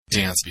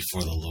dance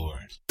before the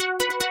Lord.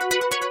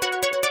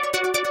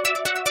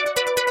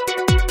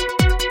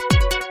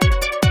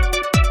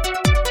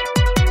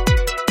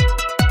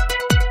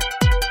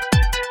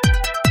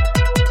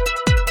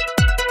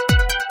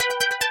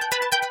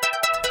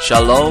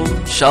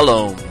 Shalom,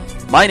 shalom.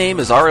 My name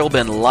is Ariel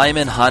Ben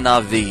Lyman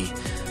Hanavi.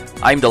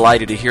 I'm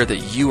delighted to hear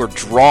that you are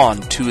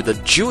drawn to the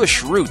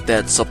Jewish root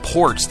that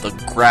supports the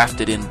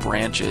grafted-in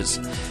branches.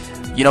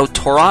 You know,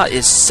 Torah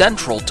is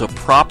central to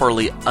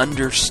properly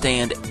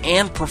understand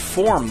and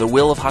perform the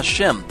will of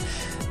Hashem,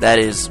 that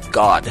is,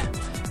 God.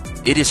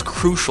 It is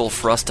crucial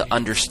for us to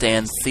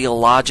understand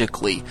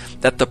theologically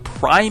that the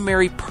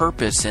primary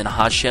purpose in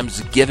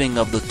Hashem's giving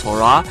of the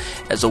Torah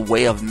as a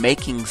way of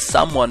making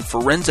someone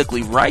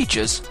forensically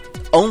righteous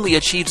only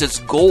achieves its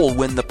goal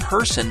when the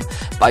person,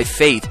 by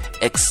faith,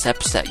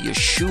 accepts that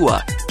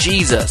Yeshua,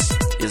 Jesus,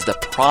 is the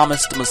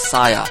promised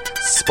Messiah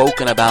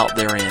spoken about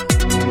therein.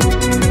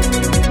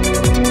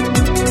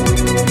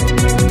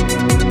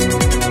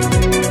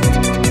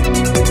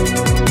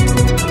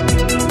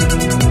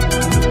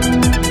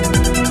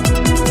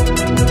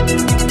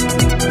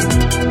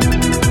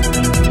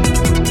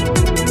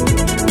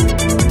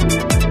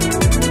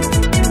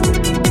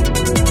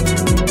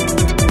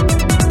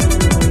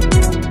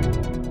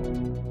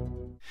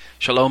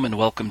 Shalom and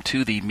welcome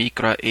to the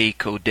Mikra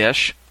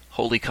Kodesh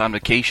Holy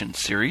Convocation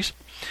series.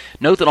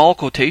 Note that all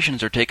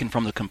quotations are taken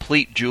from the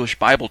Complete Jewish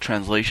Bible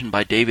Translation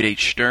by David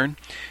H. Stern,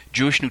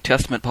 Jewish New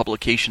Testament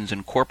Publications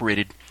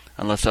Incorporated,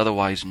 unless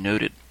otherwise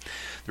noted.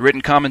 The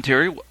written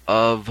commentary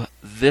of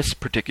this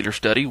particular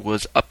study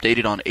was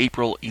updated on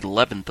April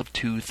 11th of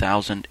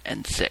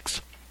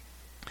 2006.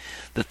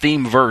 The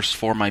theme verse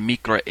for my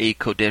Mikra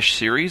Kodesh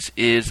series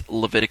is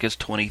Leviticus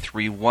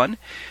 23:1,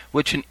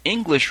 which in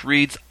English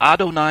reads,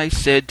 Adonai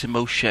said to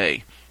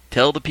Moshe,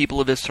 tell the people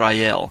of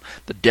Israel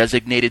the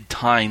designated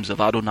times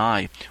of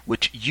Adonai,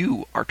 which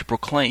you are to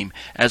proclaim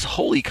as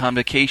holy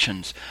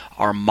convocations,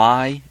 are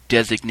my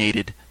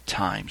designated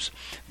times.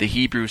 The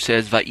Hebrew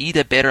says,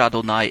 Va'idaber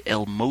Adonai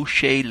el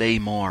Moshe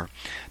le'mor,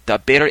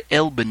 daber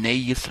el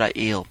b'nei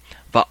Yisrael,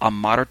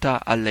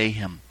 va'amarta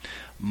alehem.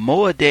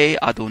 Moadei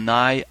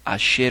Adonai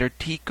asher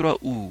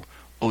tikra'u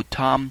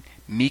otam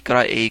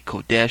Mikra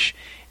Kodesh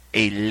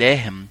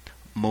elehem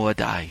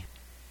moadai.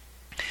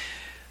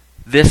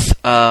 This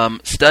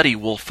study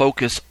will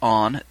focus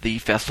on the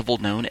festival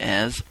known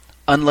as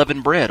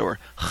unleavened bread, or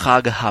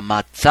Chag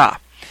HaMatzah.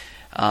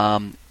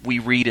 We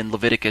read in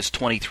Leviticus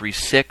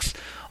 23:6,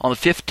 on the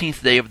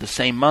 15th day of the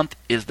same month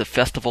is the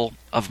festival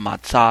of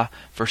Matzah.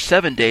 For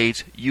 7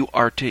 days you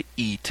are to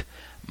eat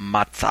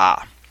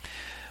matzah.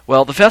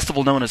 Well, the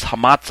festival known as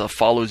Hamatzah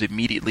follows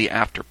immediately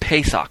after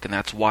Pesach, and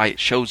that's why it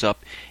shows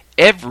up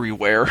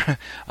everywhere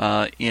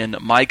in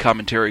my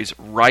commentaries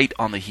right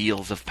on the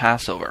heels of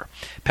Passover.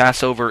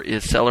 Passover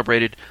is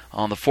celebrated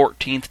on the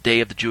 14th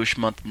day of the Jewish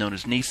month known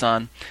as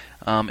Nisan,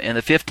 and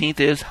the 15th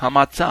is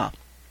Hamatzah.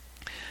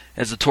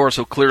 As the Torah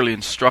so clearly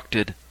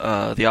instructed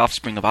the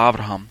offspring of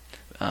Abraham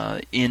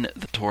in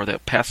the Torah, the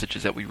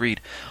passages that we read,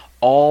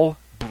 all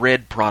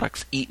bread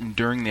products eaten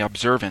during the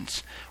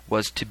observance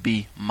was to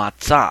be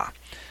matzah.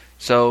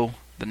 So,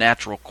 the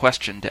natural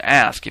question to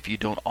ask, if you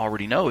don't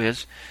already know,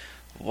 is,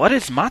 what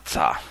is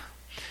matzah?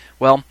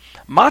 Well,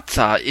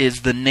 matzah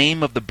is the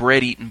name of the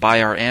bread eaten by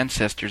our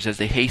ancestors as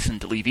they hastened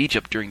to leave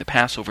Egypt during the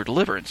Passover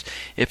deliverance.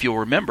 If you'll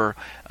remember,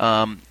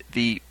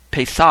 the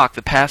Pesach,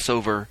 the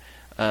Passover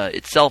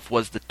itself,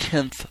 was the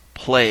 10th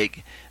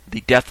plague,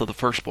 the death of the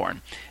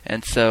firstborn.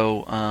 And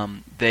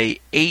so they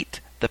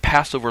ate the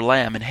Passover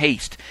lamb in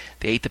haste.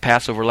 They ate the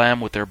Passover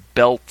lamb with their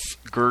belts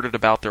girded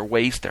about their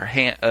waist, their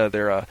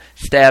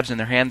staves in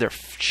their hand, their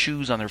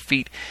shoes on their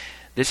feet.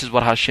 This is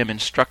what Hashem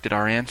instructed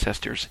our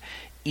ancestors.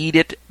 Eat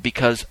it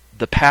because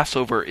the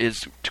Passover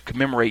is to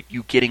commemorate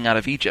you getting out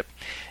of Egypt.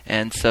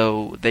 And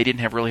so they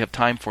didn't really have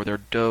time for their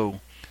dough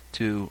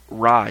to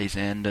rise.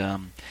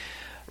 And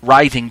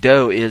rising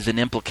dough is an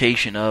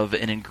implication of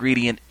an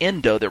ingredient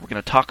in dough that we're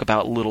going to talk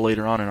about a little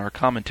later on in our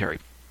commentary.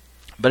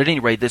 But at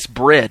any rate, this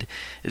bread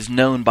is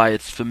known by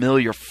its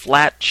familiar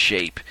flat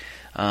shape,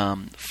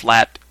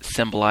 flat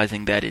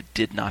symbolizing that it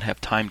did not have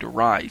time to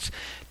rise.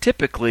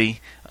 Typically,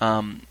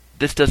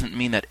 this doesn't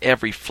mean that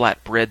every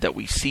flat bread that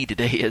we see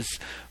today is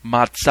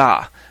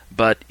matzah,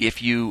 but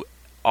if you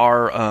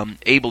are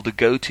able to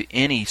go to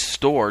any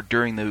store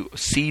during the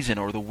season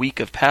or the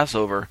week of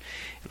Passover,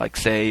 like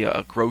say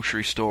a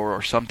grocery store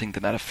or something to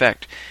that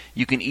effect,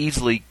 you can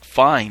easily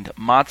find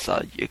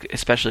matzah,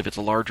 especially if it's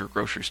a larger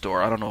grocery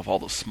store. I don't know if all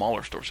the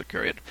smaller stores will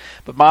carry it,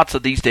 but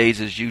matzah these days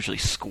is usually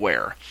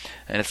square,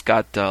 and it's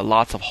got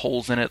lots of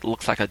holes in it. It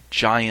looks like a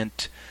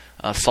giant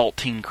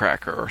saltine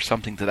cracker or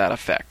something to that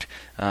effect.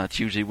 It's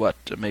usually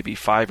maybe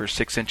 5 or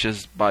 6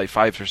 inches by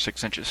 5 or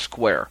 6 inches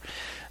square.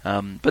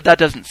 But that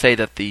doesn't say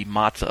that the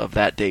matzah of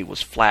that day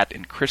was flat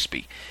and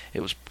crispy.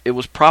 It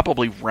was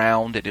probably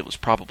round and it was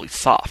probably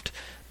soft,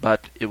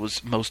 but it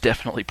was most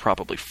definitely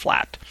probably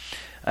flat.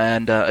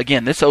 And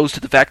again, this owes to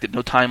the fact that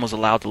no time was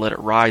allowed to let it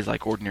rise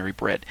like ordinary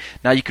bread.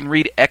 Now you can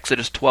read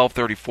Exodus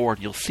 12:34,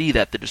 and you'll see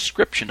that the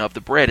description of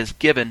the bread is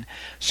given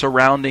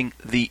surrounding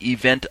the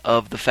event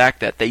of the fact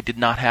that they did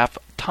not have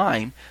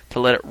time to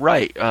let it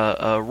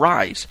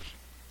rise.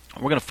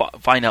 We're going to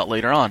find out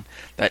later on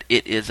that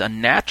it is a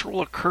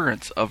natural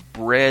occurrence of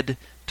bread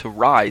to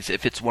rise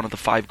if it's one of the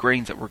 5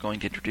 grains that we're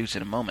going to introduce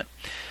in a moment.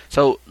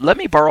 So let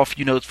me borrow a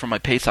few notes from my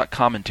Pesach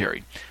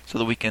commentary so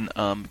that we can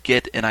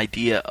get an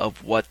idea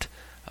of what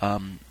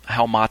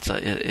how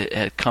matzah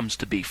it comes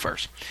to be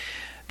first.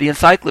 The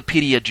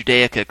Encyclopedia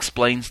Judaica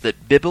explains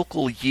that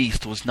biblical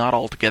yeast was not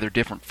altogether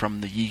different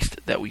from the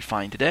yeast that we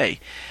find today.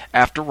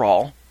 After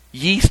all,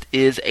 yeast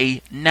is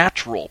a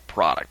natural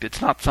product. It's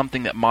not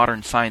something that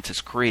modern science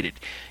has created.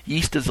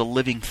 Yeast is a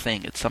living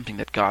thing. It's something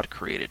that God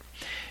created.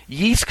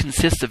 Yeast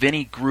consists of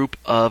any group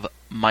of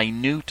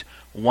minute,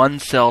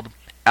 one-celled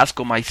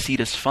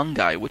Ascomycetes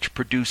fungi which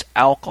produce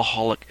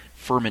alcoholic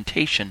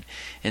fermentation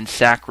in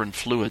saccharine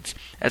fluids.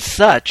 As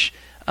such,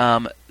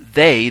 the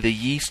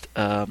yeast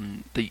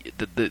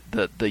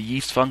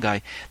fungi,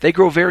 they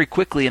grow very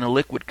quickly in a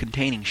liquid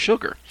containing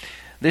sugar.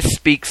 This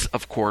speaks,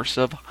 of course,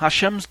 of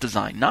Hashem's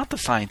design, not the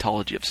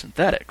Scientology of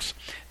synthetics.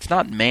 It's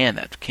not man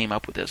that came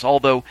up with this,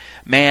 although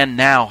man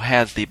now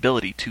has the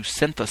ability to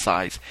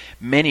synthesize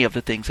many of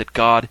the things that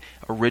God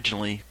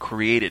originally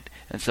created.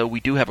 And so we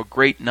do have a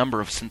great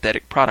number of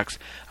synthetic products.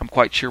 I'm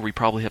quite sure we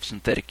probably have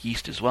synthetic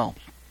yeast as well.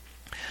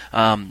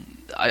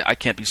 I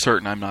can't be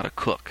certain. I'm not a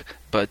cook,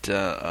 but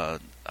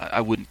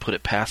I wouldn't put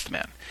it past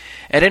man.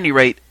 At any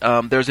rate,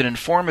 there's an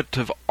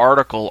informative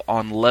article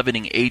on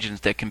leavening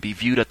agents that can be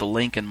viewed at the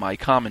link in my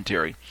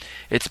commentary.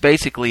 It's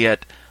basically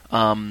at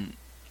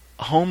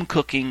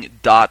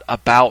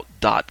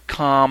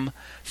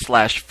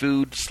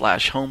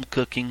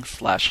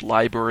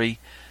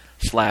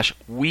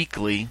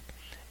homecooking.about.com/food/homecooking/library/weekly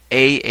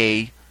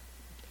AA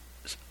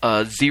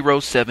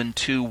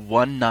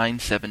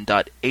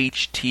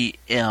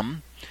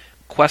 072197.htm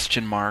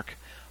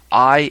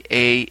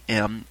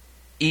IAM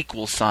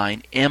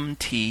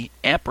 $MT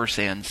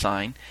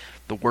 $,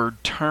 the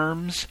word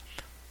terms,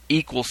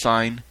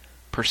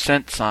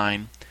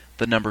 $%,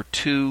 the number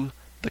 2,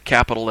 the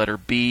capital letter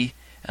B,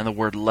 and the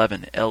word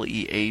leaven,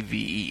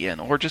 LEAVEN.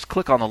 Or just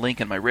click on the link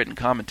in my written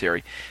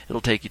commentary.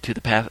 It'll take you to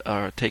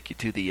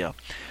the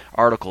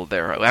article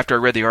there. After I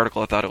read the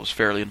article, I thought it was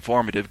fairly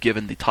informative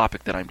given the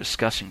topic that I'm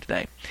discussing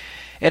today.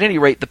 At any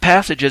rate, the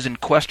passages in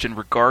question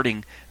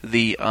regarding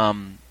the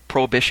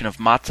prohibition of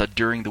matzah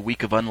during the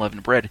week of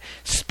unleavened bread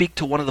speak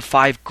to one of the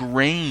 5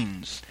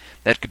 grains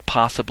that could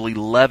possibly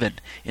leaven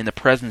in the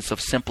presence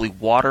of simply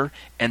water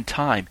and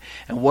time.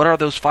 And what are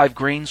those 5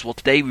 grains? Well,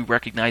 today we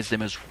recognize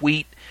them as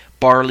wheat,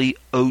 barley,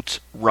 oats,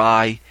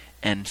 rye,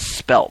 and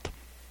spelt.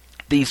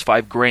 These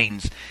 5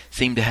 grains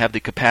seem to have the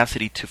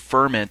capacity to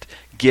ferment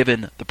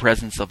given the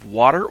presence of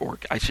water, or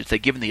I should say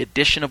given the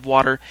addition of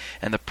water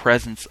and the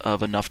presence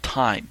of enough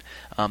time.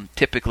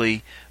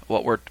 Typically,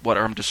 what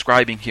I'm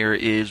describing here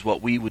is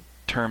what we would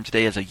term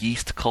today as a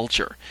yeast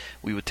culture.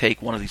 We would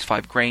take one of these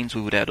 5 grains,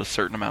 we would add a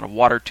certain amount of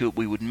water to it,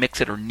 we would mix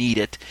it or knead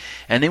it,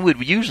 and then we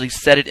would usually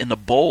set it in a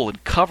bowl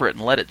and cover it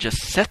and let it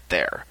just sit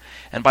there.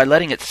 And by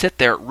letting it sit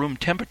there at room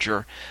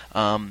temperature,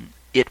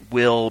 it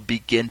will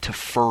begin to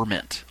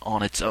ferment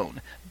on its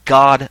own.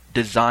 God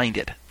designed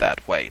it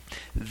that way.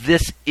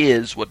 This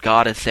is what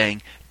God is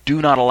saying. Do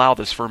not allow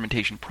this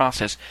fermentation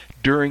process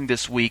during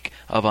this week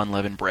of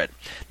unleavened bread.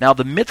 Now,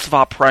 the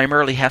mitzvah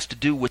primarily has to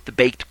do with the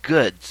baked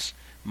goods,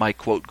 my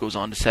quote goes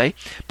on to say,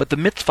 but the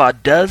mitzvah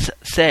does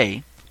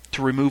say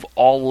to remove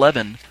all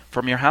leaven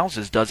from your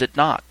houses, does it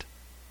not?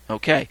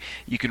 Okay,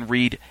 you can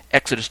read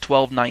Exodus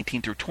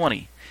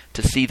 12:19-20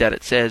 to see that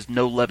it says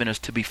no leaven is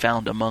to be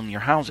found among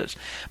your houses.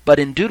 But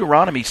in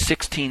Deuteronomy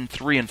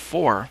 16:3 and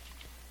 4,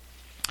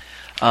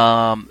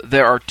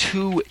 there are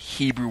 2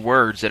 Hebrew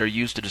words that are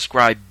used to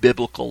describe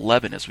biblical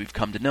leaven as we've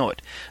come to know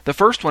it. The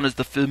first one is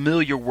the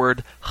familiar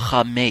word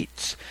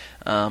chametz,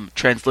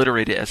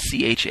 transliterated as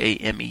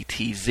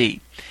CHAMETZ.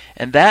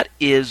 And that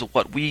is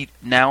what we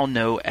now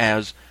know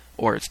as,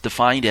 or it's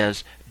defined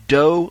as,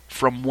 dough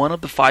from one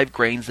of the 5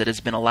 grains that has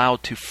been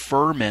allowed to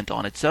ferment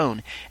on its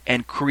own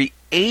and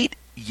create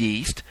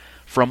yeast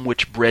from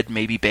which bread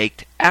may be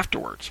baked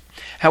afterwards.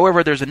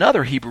 However, there's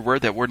another Hebrew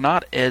word that we're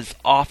not as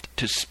oft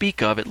to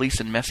speak of, at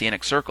least in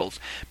Messianic circles,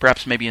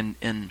 perhaps maybe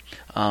in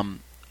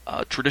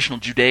traditional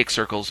Judaic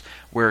circles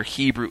where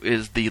Hebrew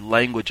is the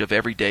language of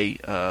everyday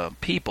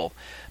people.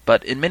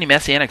 But in many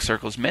Messianic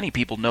circles, many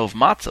people know of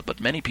matzah,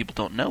 but many people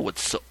don't know what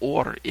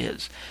seor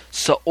is.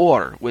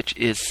 Seor, which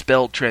is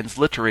spelled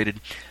transliterated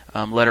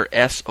letter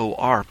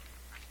S-O-R.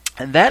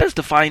 And that is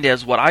defined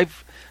as what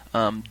I've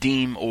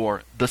deem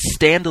or the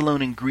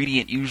standalone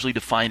ingredient usually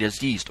defined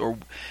as yeast, or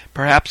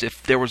perhaps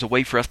if there was a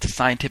way for us to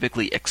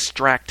scientifically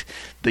extract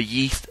the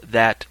yeast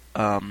that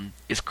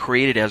is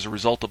created as a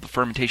result of the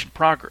fermentation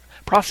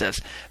process,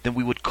 then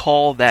we would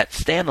call that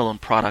standalone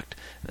product,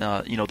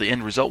 the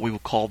end result, we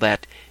would call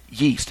that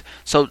yeast.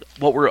 So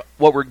what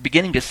we're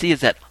beginning to see is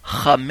that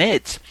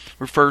chametz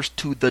refers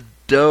to the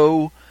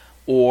dough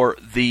or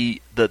the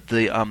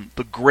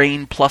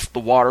grain plus the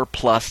water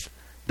plus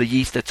the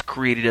yeast that's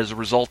created as a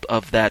result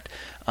of that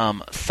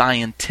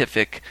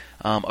scientific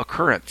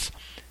occurrence.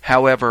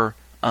 However,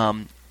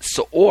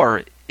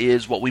 Seor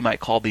is what we might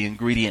call the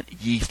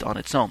ingredient yeast on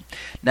its own.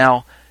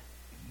 Now,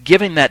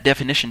 given that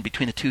definition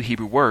between the two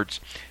Hebrew words,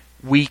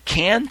 we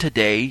can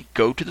today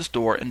go to the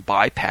store and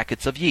buy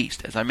packets of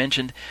yeast. As I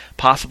mentioned,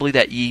 possibly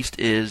that yeast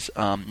is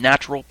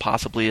natural,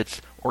 possibly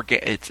it's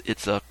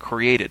a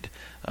created,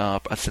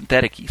 a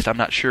synthetic yeast. I'm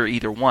not sure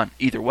either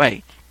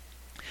way.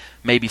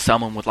 Maybe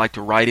someone would like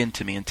to write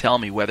into me and tell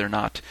me whether or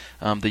not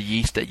the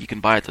yeast that you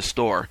can buy at the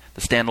store,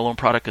 the standalone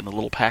product in the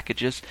little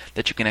packages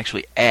that you can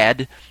actually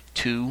add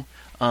to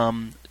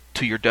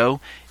your dough,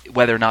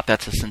 whether or not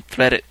that's a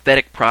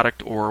synthetic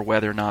product or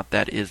whether or not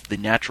that is the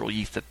natural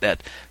yeast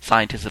that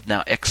scientists have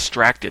now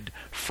extracted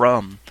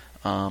from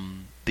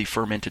the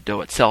fermented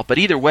dough itself. But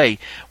either way,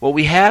 what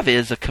we have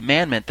is a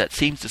commandment that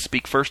seems to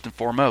speak first and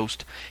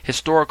foremost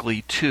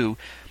historically to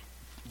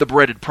the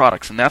breaded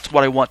products. And that's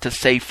what I want to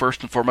say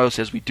first and foremost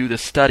as we do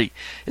this study,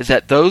 is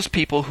that those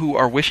people who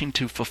are wishing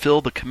to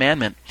fulfill the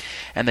commandment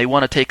and they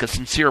want to take a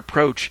sincere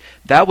approach,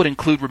 that would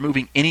include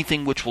removing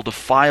anything which will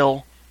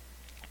defile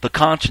the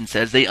conscience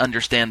as they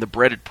understand the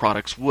breaded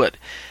products would.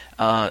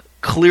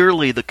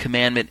 Clearly the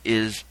commandment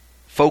is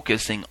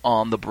focusing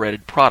on the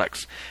breaded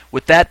products.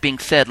 With that being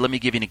said, let me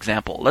give you an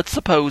example. Let's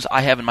suppose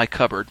I have in my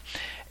cupboard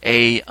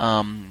a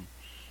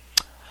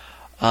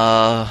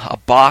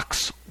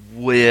box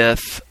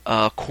with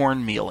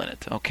cornmeal in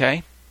it,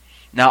 okay?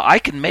 Now I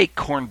can make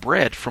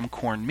cornbread from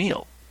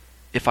cornmeal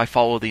if I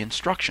follow the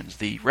instructions,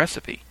 the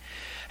recipe.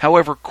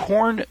 However,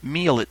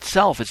 cornmeal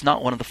itself is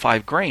not one of the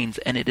 5 grains,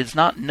 and it is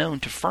not known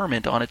to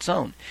ferment on its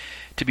own.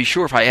 To be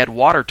sure, if I add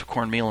water to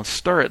cornmeal and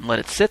stir it and let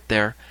it sit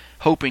there,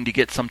 hoping to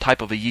get some type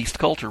of a yeast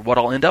culture, what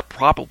I'll end up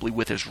probably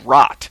with is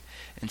rot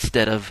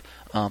instead of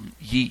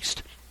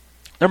yeast.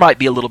 There might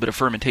be a little bit of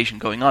fermentation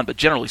going on, but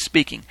generally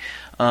speaking,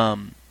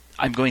 I'm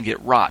going to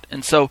get rot.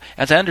 And so,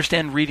 as I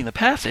understand reading the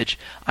passage,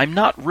 I'm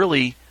not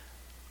really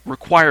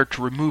required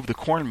to remove the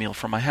cornmeal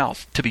from my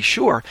house. To be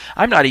sure,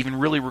 I'm not even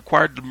really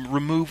required to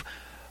remove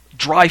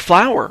dry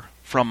flour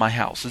from my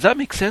house. Does that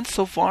make sense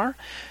so far?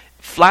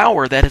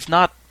 Flour that has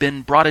not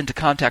been brought into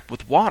contact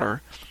with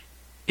water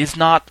is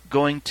not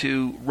going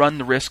to run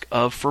the risk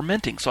of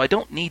fermenting. So I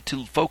don't need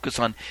to focus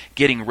on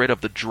getting rid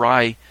of the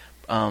dry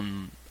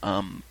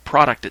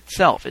product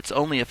itself. It's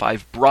only if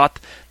I've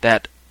brought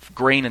that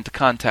grain into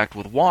contact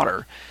with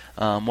water,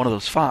 one of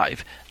those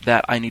 5,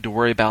 that I need to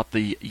worry about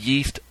the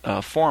yeast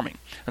forming.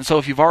 And so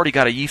if you've already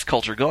got a yeast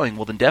culture going,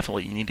 well then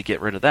definitely you need to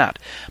get rid of that.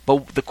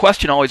 But the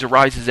question always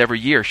arises every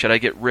year, should I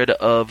get rid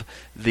of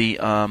the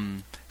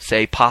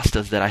say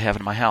pastas that I have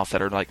in my house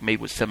that are like made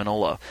with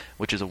seminola,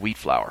 which is a wheat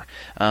flour?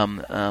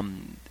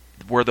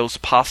 Were those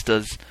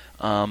pastas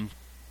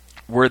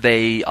were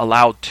they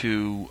allowed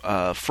to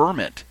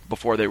ferment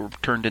before they were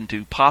turned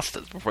into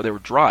pastas, before they were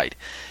dried?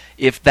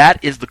 If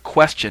that is the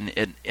question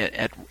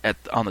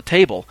on the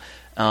table,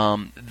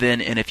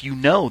 then, and if you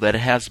know that it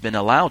has been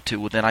allowed to,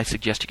 well, then I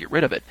suggest you get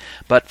rid of it.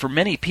 But for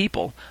many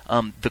people,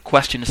 the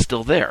question is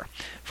still there.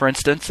 For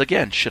instance,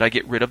 again, should I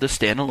get rid of the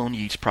standalone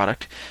yeast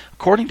product?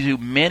 According to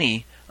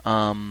many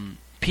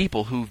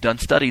people who've done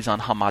studies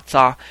on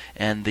Hamatzah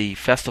and the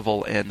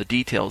festival and the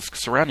details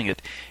surrounding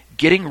it,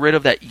 getting rid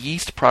of that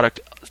yeast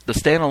product, the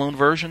standalone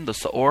version, the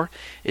Seor,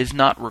 is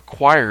not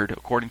required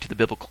according to the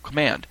biblical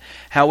command.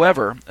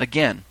 However,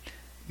 again,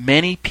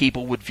 many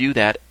people would view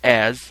that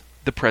as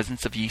the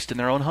presence of yeast in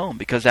their own home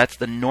because that's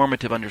the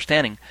normative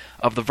understanding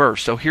of the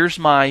verse. So here's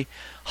my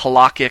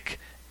halakhic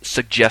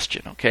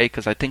suggestion, okay,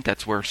 because I think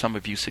that's where some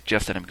of you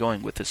suggest that I'm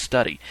going with this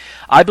study.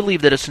 I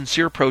believe that a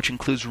sincere approach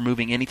includes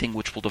removing anything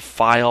which will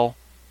defile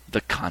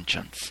the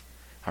conscience.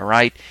 All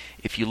right?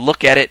 If you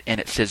look at it and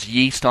it says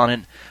yeast on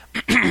it,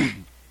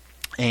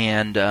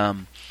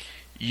 and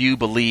you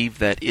believe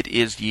that it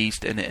is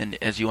yeast, and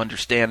as you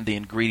understand the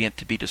ingredient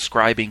to be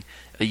describing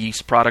a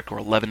yeast product or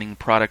a leavening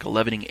product, a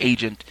leavening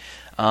agent,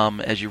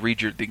 as you read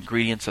the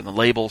ingredients and the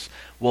labels,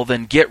 well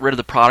then get rid of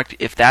the product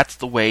if that's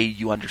the way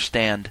you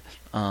understand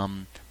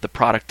the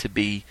product to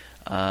be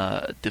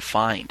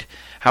defined.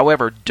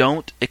 However,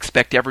 don't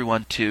expect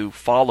everyone to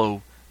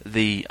follow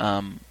the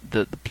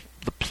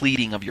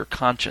pleading of your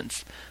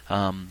conscience.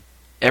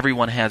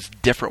 Everyone has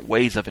different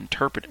ways of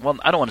interpreting. Well,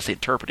 I don't want to say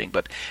interpreting,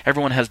 but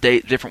everyone has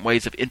different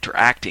ways of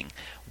interacting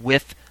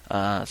with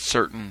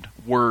certain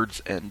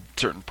words and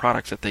certain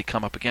products that they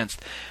come up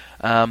against.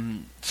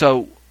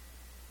 So,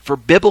 for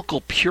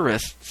biblical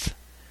purists,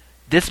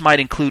 this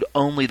might include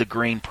only the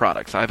grain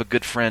products. I have a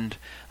good friend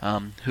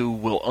who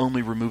will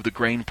only remove the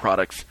grain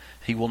products.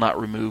 He will not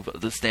remove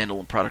the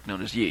standalone product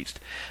known as yeast.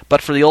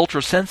 But for the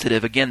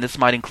ultra-sensitive, again, this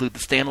might include the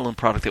standalone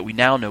product that we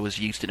now know as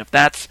yeast. And if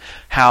that's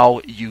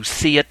how you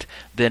see it,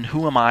 then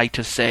who am I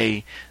to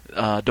say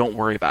don't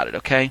worry about it,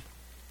 okay?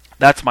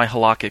 That's my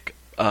halakhic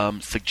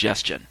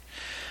suggestion.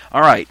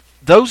 All right.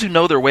 those who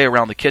know their way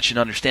around the kitchen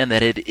understand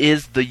that it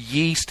is the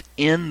yeast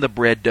in the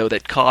bread dough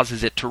that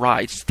causes it to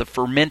rise. It's the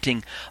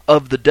fermenting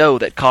of the dough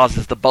that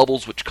causes the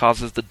bubbles, which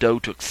causes the dough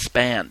to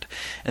expand.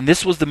 And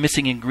this was the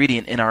missing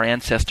ingredient in our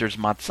ancestors'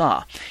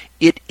 matzah.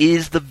 It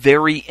is the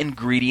very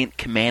ingredient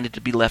commanded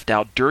to be left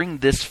out during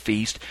this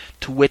feast,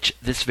 to which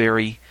this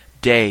very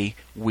day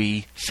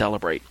we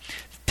celebrate.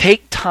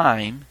 Take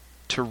time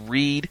to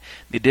read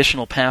the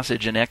additional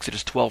passage in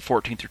Exodus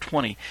 12:14 through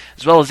 20,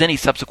 as well as any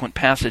subsequent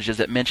passages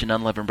that mention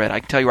unleavened bread. I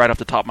can tell you right off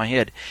the top of my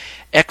head,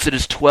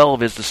 Exodus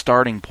 12 is the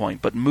starting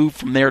point, but move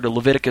from there to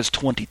Leviticus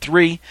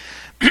 23,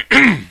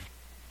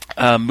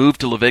 move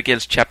to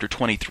Leviticus chapter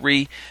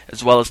 23,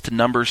 as well as to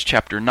Numbers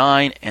chapter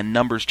 9 and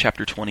Numbers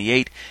chapter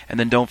 28, and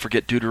then don't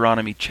forget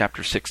Deuteronomy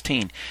chapter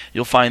 16.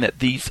 You'll find that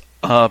these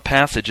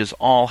passages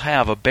all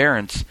have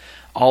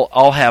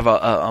all have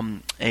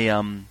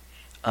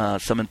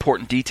some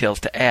important details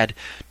to add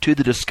to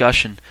the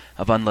discussion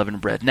of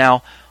unleavened bread.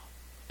 Now,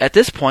 at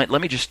this point, let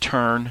me just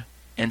turn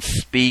and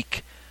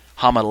speak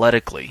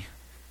homiletically.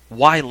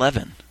 Why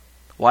leaven?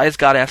 Why is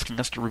God asking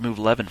us to remove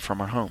leaven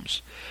from our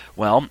homes?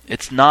 Well,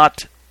 it's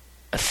not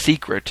a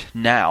secret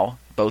now,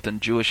 both in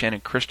Jewish and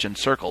in Christian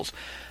circles,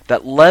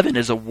 that leaven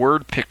is a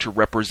word picture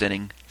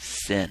representing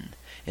sin.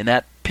 In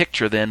that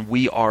picture, then,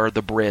 we are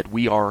the bread,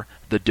 we are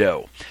the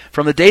dough.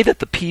 From the day that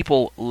the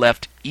people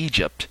left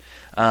Egypt,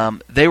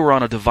 they were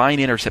on a divine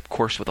intercept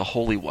course with the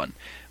Holy One,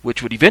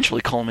 which would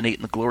eventually culminate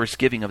in the glorious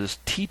giving of his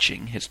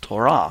teaching, his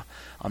Torah,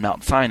 on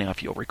Mount Sinai,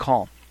 if you'll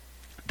recall.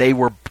 They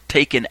were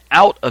taken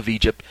out of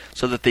Egypt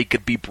so that they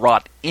could be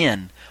brought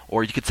in,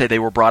 or you could say they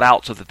were brought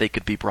out so that they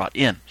could be brought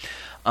in.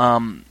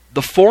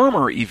 The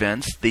former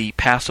events, the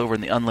Passover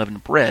and the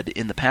unleavened bread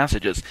in the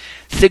passages,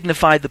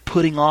 signified the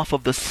putting off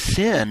of the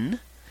sin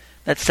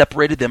that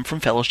separated them from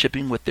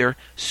fellowshipping with their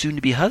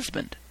soon-to-be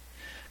husband.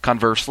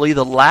 Conversely,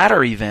 the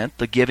latter event,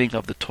 the giving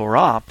of the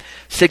Torah,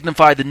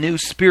 signified the new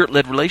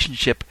spirit-led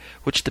relationship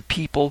which the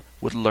people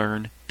would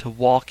learn to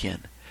walk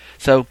in.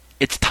 So,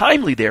 it's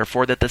timely,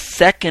 therefore, that the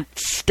second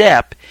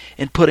step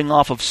in putting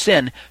off of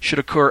sin should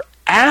occur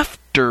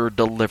after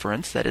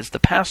deliverance, that is, the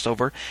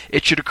Passover.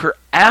 It should occur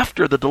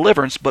after the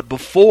deliverance, but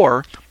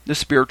before the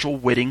spiritual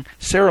wedding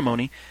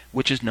ceremony,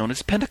 which is known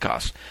as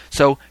Pentecost.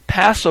 So,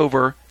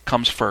 Passover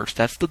comes first,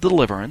 that's the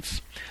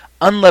deliverance.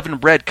 Unleavened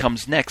bread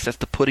comes next, that's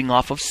the putting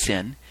off of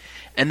sin.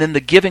 And then the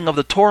giving of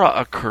the Torah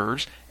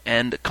occurs,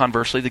 and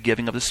conversely the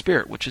giving of the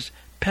Spirit, which is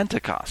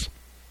Pentecost.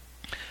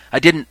 I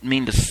didn't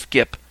mean to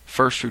skip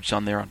first fruits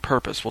on there on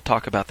purpose. We'll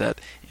talk about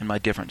that in my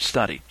different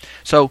study.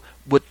 So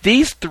with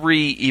these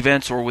three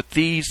events, or with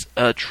these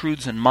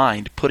truths in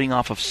mind, putting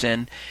off of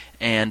sin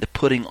and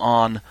putting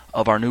on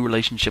of our new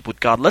relationship with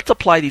God, let's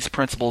apply these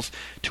principles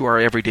to our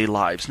everyday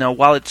lives. Now,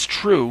 while it's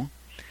true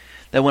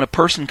that when a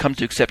person comes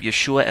to accept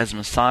Yeshua as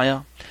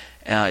Messiah,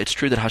 it's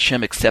true that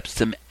Hashem accepts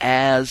them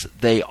as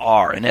they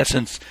are. In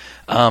essence,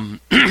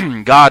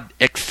 God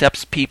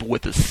accepts people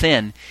with the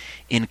sin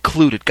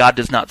included. God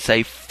does not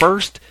say,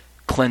 first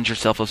cleanse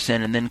yourself of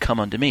sin and then come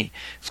unto me.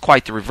 It's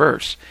quite the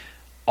reverse.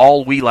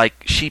 All we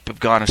like sheep have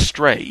gone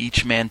astray,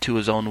 each man to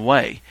his own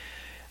way.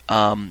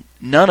 None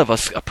of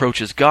us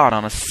approaches God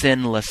on a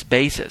sinless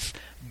basis.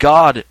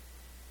 God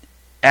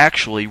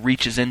actually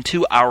reaches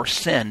into our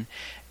sin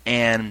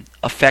and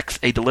affects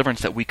a deliverance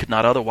that we could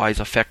not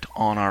otherwise affect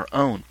on our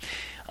own.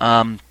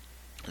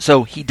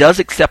 So he does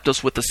accept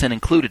us with the sin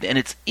included, and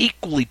it's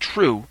equally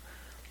true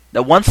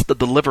that once the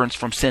deliverance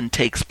from sin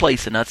takes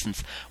place, in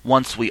essence,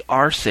 once we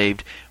are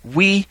saved,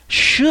 we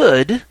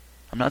should,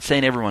 I'm not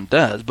saying everyone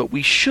does, but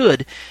we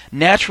should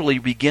naturally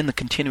begin the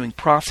continuing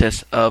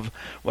process of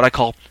what I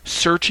call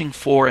searching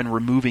for and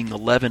removing the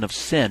leaven of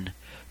sin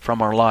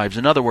from our lives.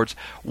 In other words,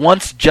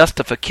 once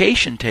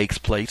justification takes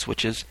place,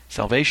 which is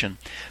salvation,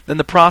 then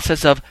the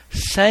process of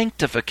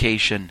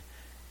sanctification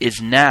is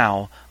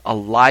now a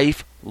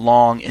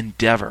lifelong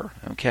endeavor,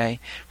 okay?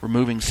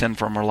 Removing sin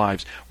from our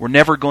lives. We're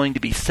never going to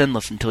be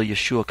sinless until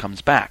Yeshua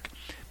comes back.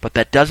 But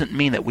that doesn't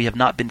mean that we have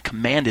not been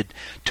commanded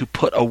to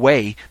put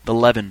away the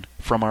leaven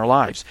from our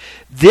lives.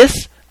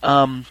 This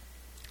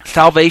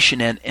salvation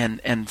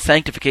and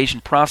sanctification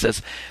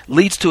process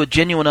leads to a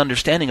genuine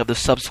understanding of the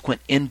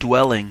subsequent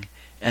indwelling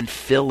and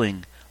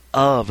filling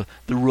of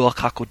the Ruach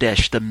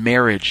HaKodesh, the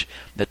marriage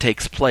that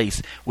takes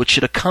place, which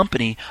should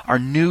accompany our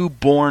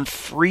newborn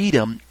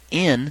freedom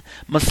in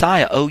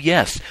Messiah. Oh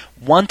yes,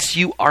 once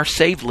you are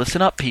saved,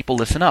 listen up people,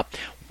 listen up.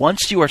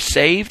 Once you are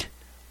saved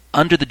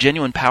under the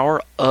genuine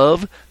power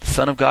of the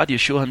Son of God,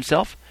 Yeshua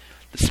himself,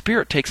 the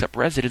Spirit takes up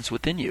residence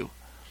within you.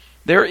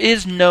 There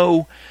is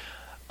no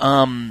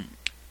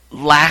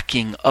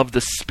lacking of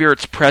the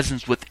Spirit's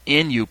presence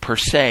within you per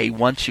se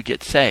once you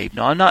get saved.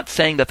 Now, I'm not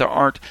saying that there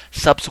aren't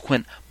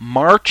subsequent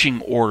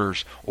marching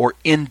orders or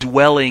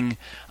indwelling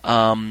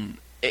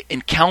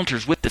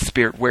encounters with the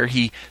Spirit where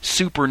he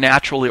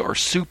supernaturally or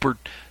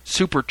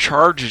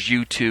supercharges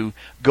you to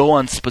go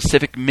on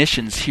specific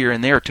missions here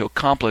and there to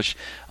accomplish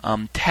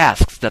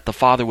tasks that the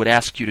Father would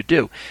ask you to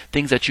do,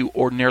 things that you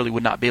ordinarily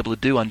would not be able to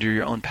do under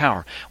your own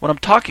power. What I'm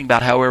talking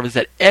about, however, is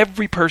that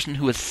every person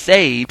who is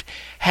saved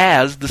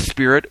has the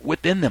Spirit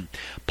within them.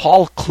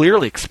 Paul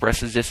clearly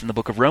expresses this in the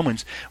book of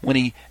Romans when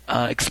he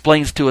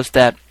explains to us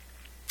that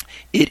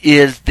it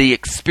is the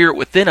Spirit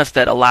within us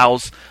that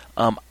allows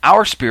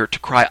our spirit to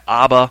cry,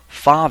 Abba,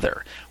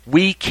 Father.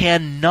 We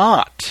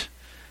cannot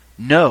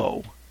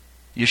know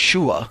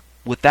Yeshua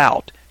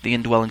without the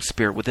indwelling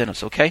Spirit within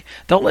us, okay?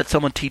 Don't let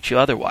someone teach you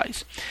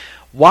otherwise.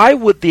 Why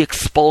would the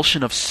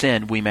expulsion of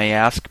sin, we may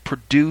ask,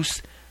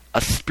 produce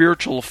a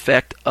spiritual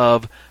effect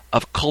of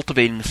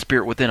cultivating the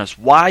Spirit within us?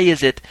 Why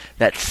is it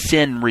that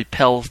sin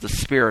repels the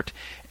Spirit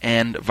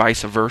and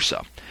vice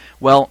versa?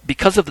 Well,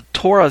 because of the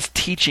Torah's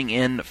teaching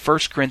in 1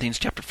 Corinthians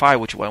chapter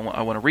 5, which I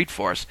want to read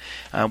for us,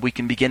 we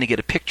can begin to get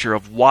a picture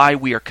of why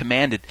we are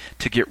commanded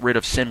to get rid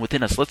of sin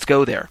within us. Let's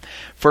go there.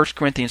 1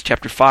 Corinthians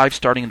chapter 5,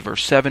 starting in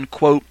verse 7,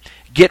 quote,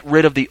 "Get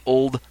rid of the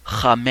old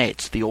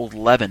chametz, the old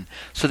leaven,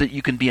 so that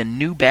you can be a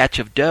new batch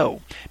of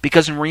dough.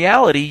 Because in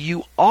reality,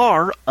 you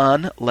are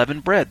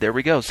unleavened bread." There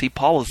we go. See,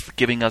 Paul is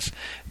giving us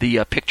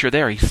the picture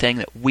there. He's saying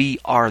that we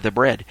are the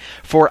bread.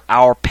 "For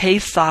our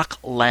Pesach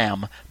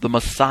lamb, the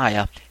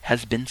Messiah,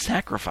 has been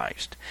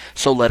sacrificed.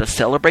 So let us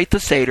celebrate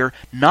the Seder,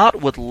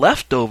 not with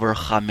leftover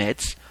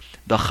chametz,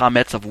 the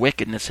chametz of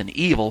wickedness and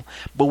evil,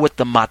 but with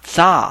the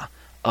matzah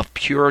of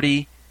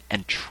purity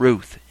and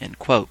truth." End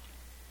quote.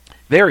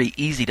 Very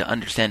easy to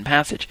understand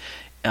passage,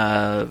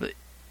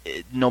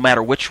 no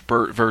matter which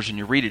version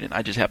you read it in.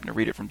 I just happen to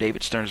read it from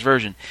David Stern's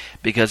version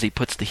because he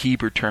puts the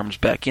Hebrew terms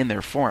back in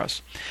there for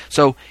us.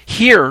 So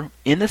here,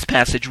 in this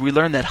passage, we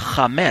learn that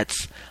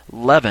chametz,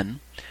 leaven,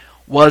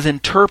 was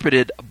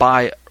interpreted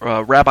by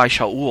Rabbi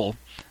Shaul,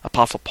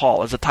 Apostle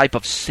Paul, as a type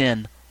of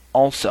sin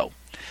also.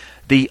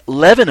 The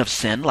leaven of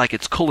sin, like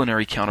its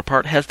culinary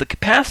counterpart, has the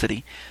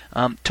capacity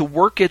to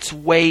work its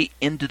way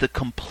into the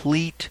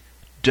complete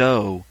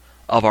dough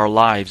of our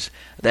lives.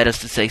 That is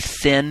to say,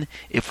 sin,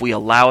 if we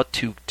allow it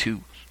to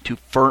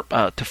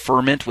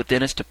ferment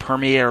within us, to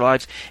permeate our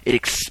lives, it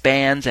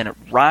expands and it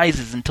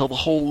rises until the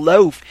whole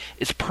loaf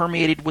is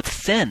permeated with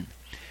sin.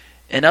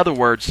 In other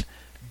words,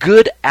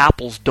 good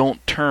apples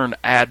don't turn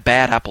bad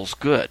apples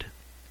good.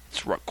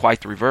 It's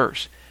quite the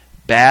reverse.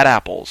 Bad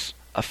apples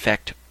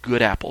affect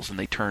good apples, and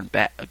they turn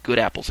good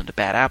apples into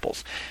bad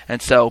apples.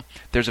 And so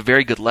there's a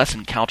very good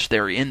lesson couched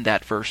there in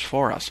that verse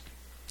for us.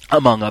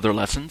 Among other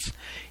lessons,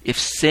 if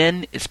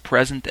sin is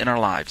present in our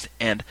lives,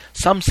 and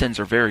some sins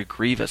are very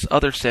grievous,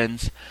 other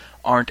sins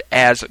aren't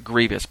as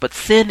grievous, but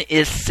sin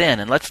is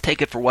sin, and let's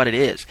take it for what it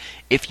is.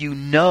 If you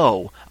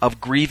know of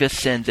grievous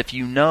sins, if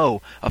you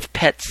know of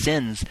pet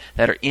sins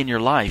that are in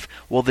your life,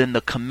 well then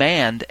the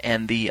command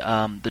and the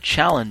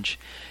challenge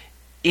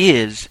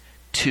is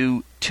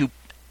to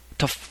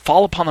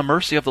fall upon the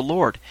mercy of the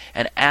Lord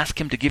and ask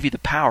Him to give you the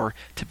power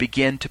to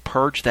begin to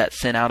purge that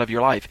sin out of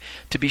your life.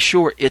 To be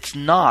sure, it's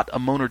not a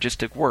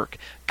monergistic work.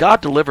 God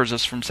delivers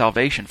us from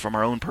salvation, from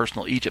our own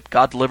personal Egypt.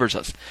 God delivers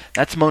us.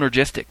 That's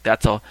monergistic.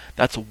 That's a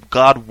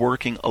God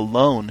working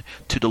alone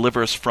to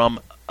deliver us from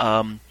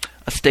a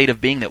state of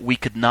being that we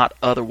could not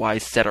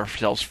otherwise set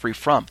ourselves free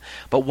from.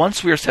 But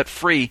once we are set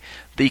free,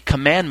 the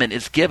commandment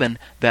is given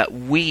that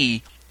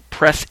we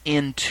press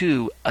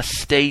into a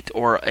state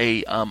or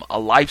a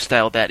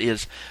lifestyle that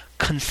is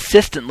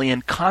consistently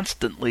and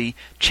constantly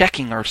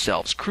checking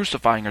ourselves,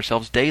 crucifying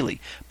ourselves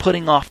daily,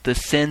 putting off the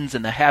sins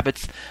and the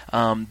habits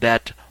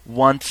that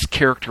once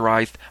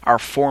characterized our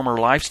former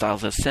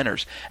lifestyles as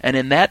sinners. And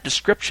in that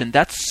description,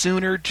 that's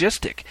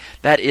synergistic.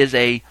 That is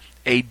a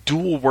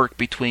dual work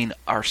between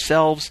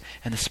ourselves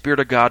and the Spirit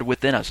of God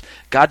within us.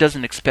 God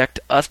doesn't expect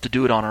us to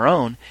do it on our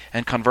own,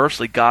 and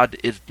conversely, God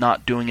is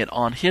not doing it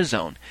on His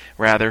own.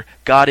 Rather,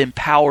 God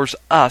empowers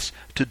us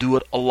to do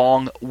it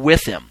along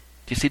with Him.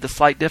 Do you see the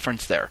slight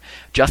difference there?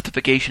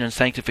 Justification and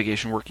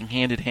sanctification working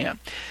hand in hand.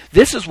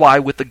 This is why,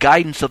 with the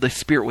guidance of the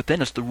Spirit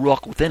within us, the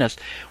Ruach within us,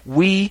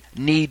 we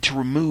need to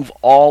remove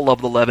all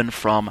of the leaven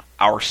from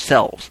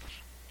ourselves.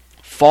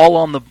 Fall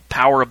on the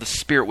power of the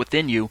Spirit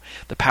within you,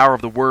 the power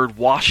of the Word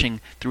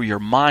washing through your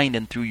mind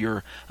and through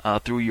your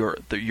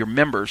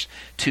members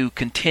to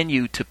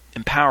continue to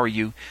empower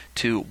you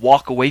to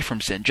walk away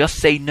from sin. Just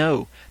say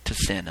no to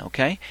sin,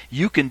 okay?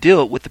 You can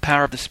do it with the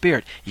power of the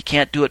Spirit. You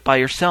can't do it by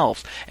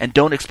yourselves. And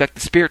don't expect the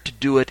Spirit to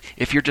do it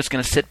if you're just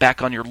going to sit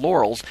back on your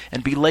laurels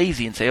and be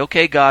lazy and say,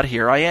 okay, God,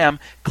 here I am.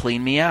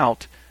 Clean me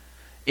out.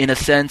 In a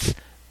sense,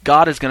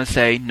 God is going to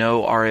say,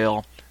 no,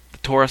 Ariel.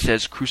 Torah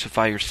says,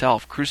 crucify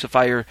yourself.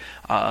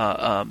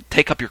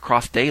 Take up your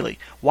cross daily.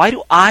 Why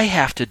do I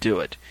have to do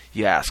it,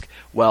 you ask?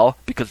 Well,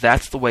 because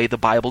that's the way the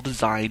Bible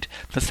designed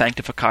the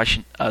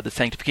sanctification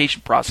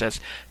process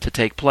to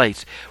take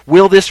place.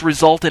 Will this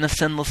result in a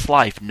sinless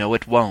life? No,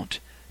 it won't.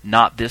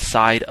 Not this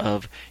side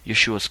of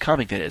Yeshua's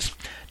coming, that is.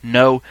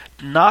 No,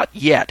 not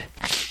yet.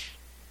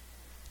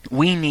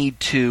 We need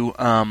to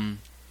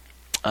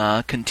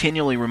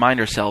continually remind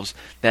ourselves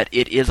that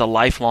it is a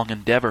lifelong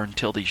endeavor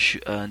until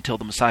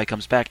the Messiah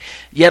comes back.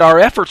 Yet our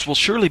efforts will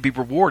surely be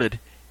rewarded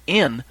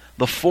in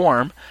the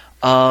form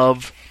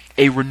of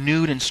a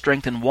renewed and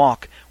strengthened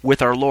walk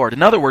with our Lord.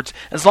 In other words,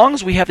 as long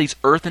as we have these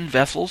earthen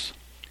vessels,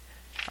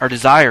 our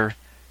desire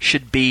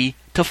should be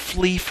to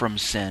flee from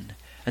sin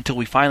until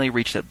we finally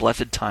reach that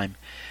blessed time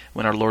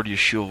when our Lord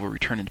Yeshua will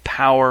return in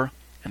power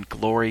and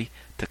glory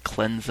to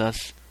cleanse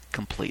us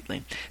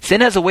completely.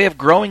 Sin has a way of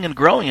growing and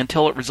growing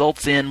until it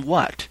results in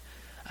what?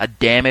 A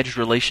damaged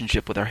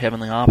relationship with our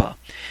Heavenly Abba.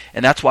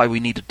 And that's why we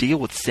need to deal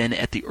with sin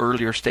at the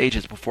earlier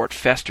stages, before it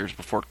festers,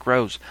 before it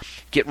grows.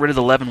 Get rid of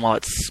the leaven while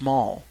it's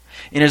small.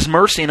 In His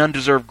mercy and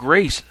undeserved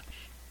grace,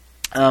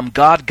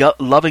 God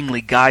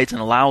lovingly guides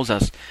and allows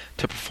us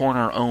to perform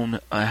our own,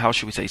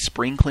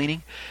 spring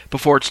cleaning,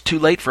 before it's too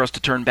late for us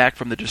to turn back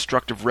from the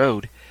destructive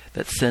road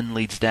that sin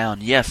leads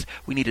down. Yes,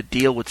 we need to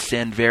deal with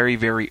sin very,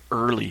 very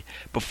early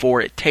before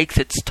it takes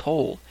its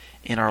toll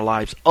in our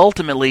lives.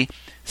 Ultimately,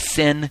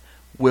 sin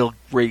will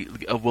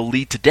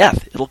lead to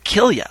death. It'll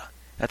kill you.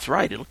 That's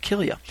right, it'll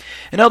kill you.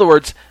 In other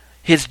words,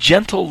 His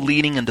gentle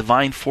leading and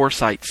divine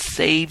foresight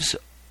saves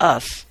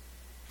us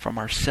from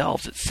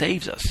ourselves. It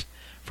saves us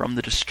from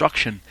the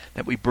destruction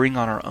that we bring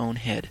on our own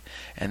head.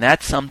 And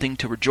that's something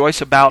to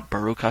rejoice about,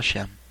 Baruch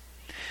Hashem.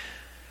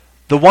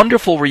 The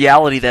wonderful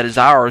reality that is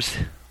ours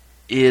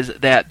is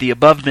that the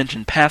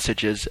above-mentioned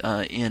passages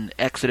in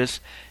Exodus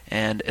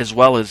and as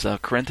well as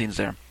Corinthians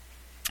there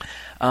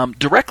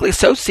directly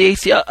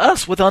associates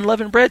us with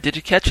unleavened bread. Did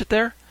you catch it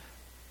there?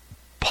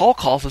 Paul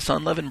calls us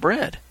unleavened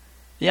bread.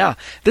 Yeah,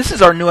 this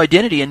is our new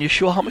identity in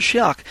Yeshua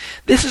HaMashiach.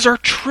 This is our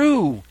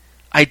true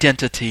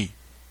identity.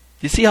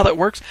 You see how that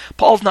works?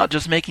 Paul's not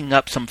just making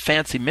up some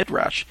fancy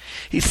midrash.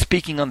 He's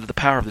speaking under the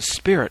power of the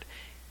Spirit.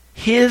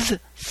 His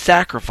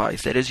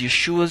sacrifice, that is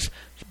Yeshua's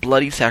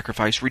bloody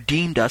sacrifice,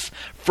 redeemed us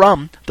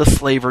from the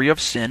slavery of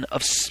sin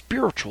of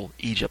spiritual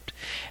Egypt.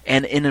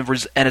 And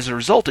as a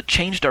result, it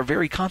changed our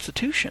very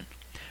constitution.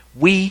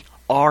 We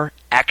are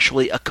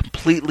actually a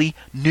completely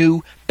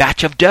new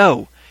batch of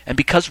dough. And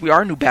because we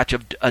are a new batch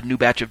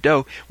of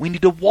dough, we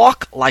need to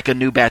walk like a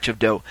new batch of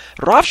dough.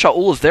 Rav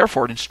Shaul is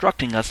therefore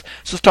instructing us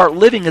to start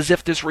living as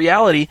if this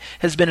reality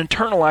has been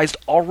internalized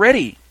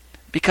already.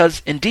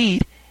 Because,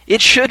 indeed,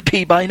 it should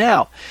be by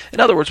now. In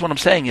other words, what I'm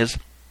saying is,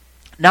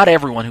 not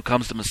everyone who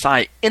comes to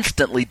Messiah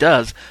instantly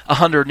does a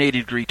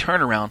 180-degree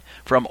turnaround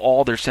from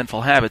all their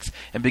sinful habits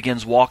and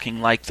begins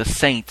walking like the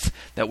saints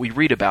that we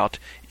read about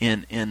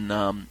in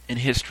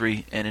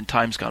history and in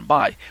times gone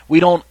by.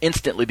 We don't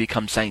instantly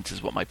become saints,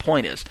 is what my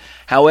point is.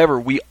 However,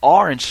 we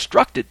are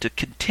instructed to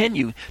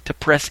continue to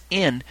press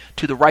in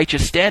to the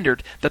righteous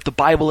standard that the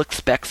Bible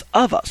expects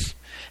of us.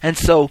 And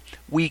so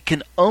we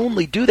can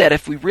only do that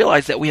if we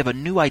realize that we have a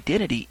new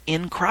identity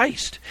in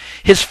Christ.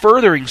 His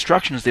further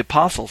instructions, the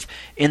apostles,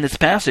 in this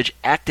passage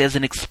act as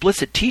an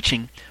explicit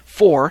teaching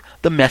for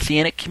the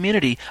Messianic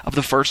community of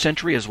the first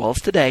century as well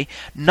as today,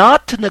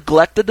 not to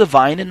neglect the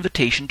divine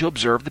invitation to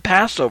observe the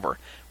Passover,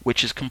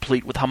 which is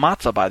complete with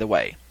Hamatzah, by the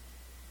way.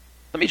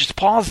 Let me just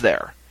pause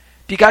there.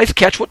 Do you guys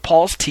catch what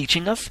Paul's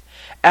teaching us?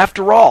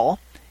 After all,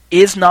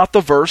 is not the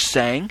verse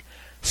saying,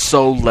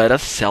 "So let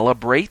us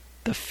celebrate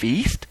the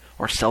feast"?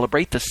 Or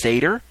celebrate the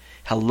Seder?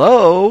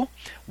 Hello?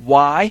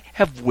 Why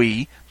have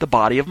we, the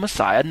body of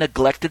Messiah,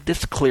 neglected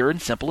this clear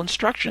and simple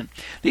instruction?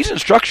 These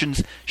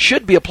instructions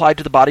should be applied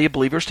to the body of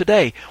believers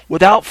today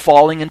without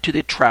falling into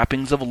the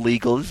trappings of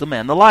legalism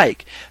and the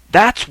like.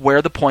 That's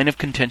where the point of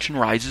contention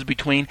rises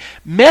between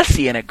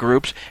Messianic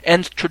groups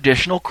and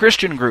traditional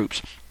Christian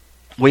groups.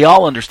 We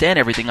all understand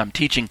everything I'm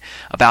teaching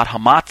about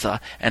Hamatzah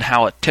and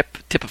how it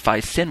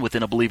typifies sin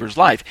within a believer's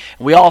life.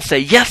 And we all say,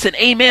 yes and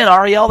amen,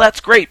 Ariel,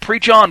 that's great.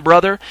 Preach on,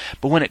 brother.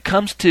 But when it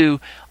comes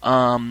to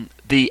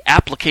the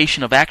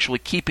application of actually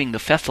keeping the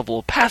festival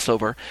of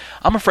Passover,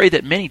 I'm afraid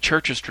that many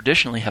churches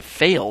traditionally have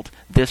failed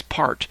this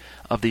part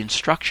of the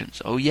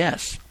instructions. Oh,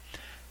 yes.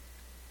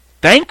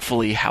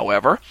 Thankfully,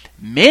 however,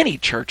 many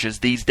churches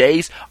these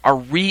days are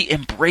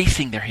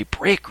re-embracing their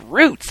Hebraic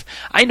roots.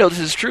 I know this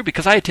is true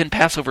because I attend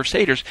Passover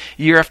Seders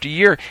year after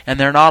year, and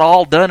they're not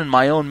all done in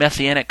my own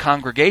Messianic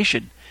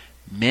congregation.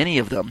 Many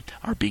of them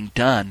are being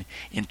done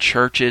in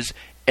churches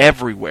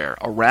everywhere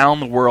around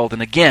the world.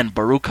 And again,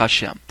 Baruch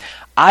Hashem.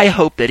 I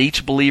hope that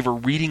each believer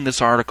reading this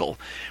article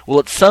will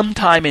at some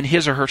time in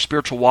his or her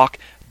spiritual walk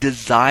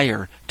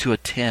desire to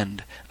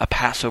attend a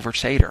Passover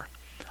Seder.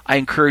 I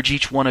encourage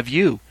each one of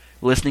you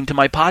listening to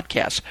my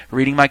podcasts,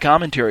 reading my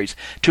commentaries,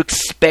 to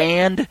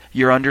expand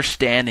your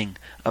understanding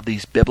of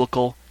these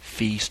biblical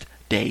feast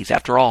days.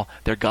 After all,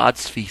 they're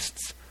God's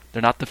feasts.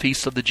 They're not the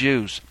feasts of the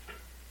Jews.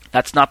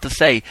 That's not to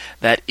say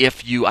that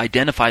if you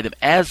identify them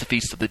as the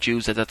feasts of the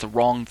Jews, that that's a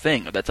wrong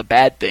thing, or that's a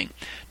bad thing.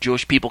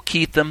 Jewish people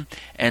keep them,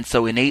 and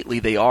so innately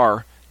they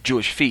are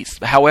Jewish feasts.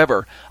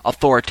 However,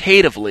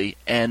 authoritatively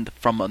and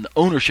from an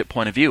ownership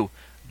point of view,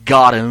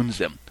 God owns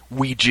them.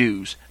 We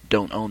Jews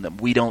don't own them.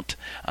 We don't.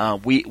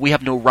 We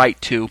have no right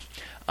to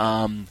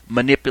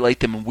manipulate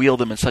them and wield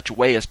them in such a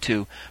way as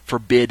to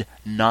forbid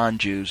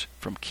non-Jews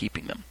from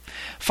keeping them.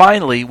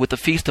 Finally, with the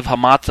Feast of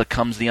Hamatzah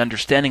comes the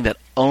understanding that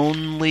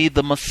only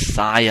the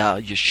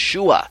Messiah,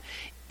 Yeshua,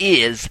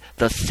 is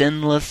the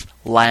sinless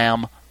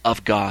Lamb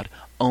of God.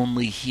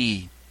 Only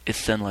He is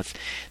sinless.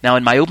 Now,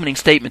 in my opening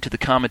statement to the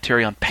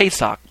commentary on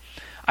Pesach,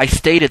 I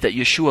stated that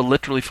Yeshua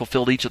literally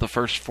fulfilled each of the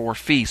first 4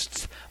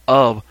 feasts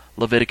of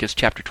Leviticus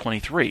chapter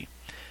 23.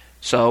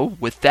 So,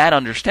 with that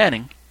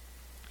understanding,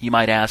 you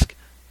might ask,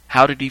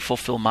 how did He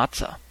fulfill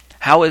matzah?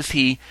 How is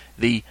He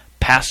the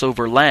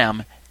Passover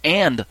lamb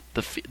and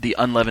the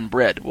unleavened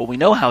bread? Well, we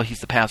know how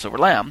He's the Passover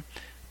lamb,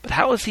 but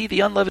how is He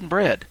the unleavened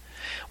bread?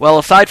 Well,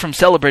 aside from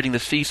celebrating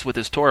this feast with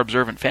His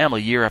Torah-observant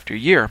family year after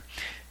year,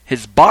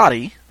 His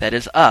body, that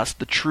is us,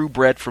 the true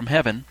bread from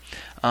heaven,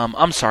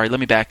 let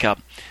me back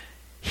up.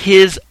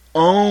 His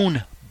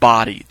own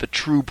body, the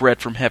true bread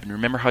from heaven.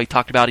 Remember how He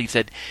talked about it? He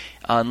said,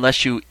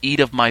 unless you eat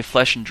of my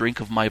flesh and drink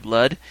of my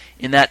blood.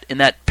 In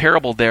that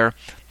parable there,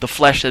 the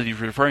flesh that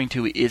He's referring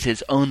to is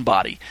His own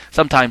body.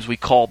 Sometimes we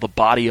call the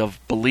body of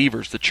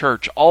believers, the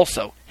church,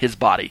 also His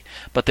body.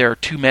 But there are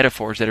 2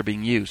 metaphors that are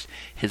being used: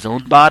 His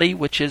own body,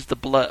 which is the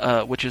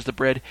blood, which is the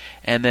bread,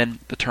 and then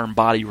the term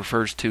body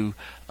refers to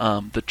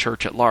the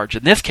church at large.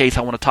 In this case,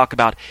 I want to talk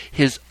about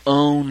His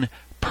own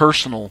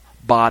personal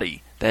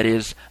body. That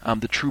is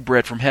the true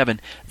bread from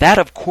heaven. That,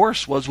 of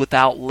course, was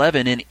without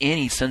leaven in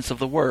any sense of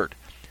the word.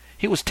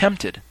 He was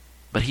tempted,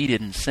 but He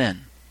didn't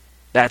sin.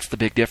 That's the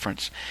big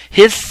difference.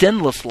 His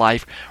sinless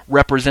life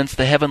represents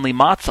the heavenly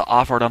matzah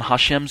offered on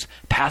Hashem's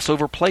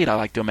Passover plate, I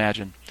like to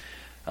imagine.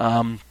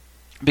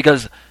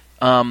 Because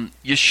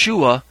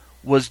Yeshua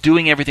was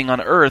doing everything on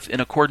earth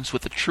in accordance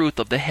with the truth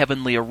of the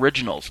heavenly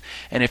originals.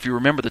 And if you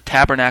remember, the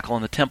tabernacle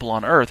and the temple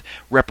on earth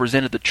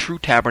represented the true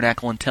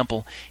tabernacle and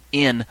temple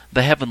in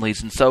the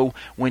heavenlies. And so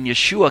when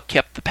Yeshua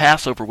kept the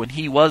Passover, when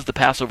He was the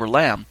Passover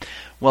lamb,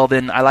 well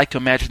then I like to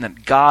imagine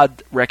that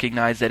God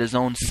recognized that His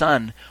own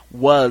Son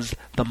was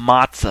the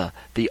matzah,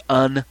 the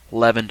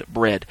unleavened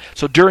bread.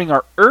 So during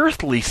our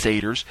earthly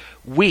seders,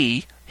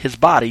 we, His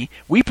body,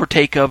 we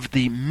partake of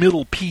the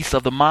middle piece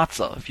of the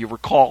matzah. If you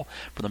recall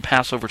from the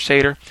Passover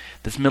Seder,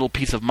 this middle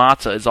piece of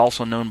matzah is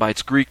also known by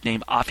its Greek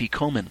name,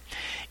 afikomen.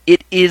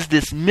 It is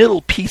this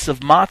middle piece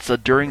of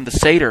matzah during the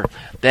Seder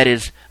that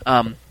is,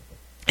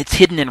 it's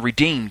hidden and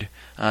redeemed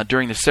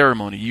during the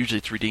ceremony. Usually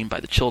it's redeemed by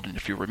the children,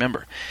 if you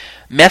remember.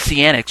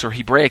 Messianics or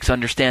Hebraics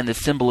understand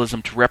this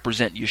symbolism to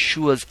represent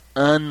Yeshua's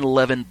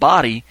unleavened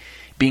body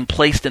being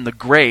placed in the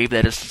grave,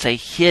 that is to say,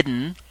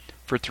 hidden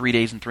for 3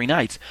 days and 3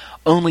 nights,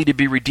 only to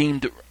be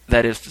redeemed,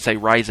 that is to say,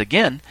 rise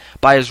again,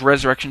 by His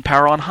resurrection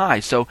power on high.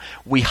 So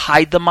we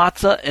hide the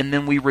matzah and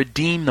then we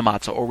redeem the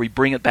matzah, or we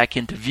bring it back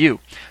into view.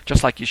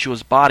 Just like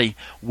Yeshua's body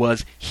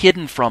was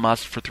hidden from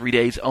us for 3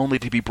 days, only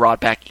to be brought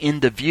back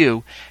into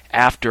view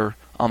after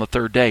on the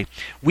 3rd day.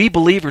 We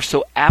believers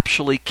so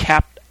aptly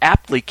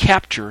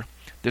capture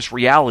this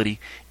reality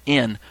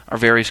in our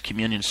various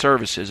communion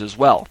services as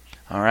well.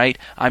 All right?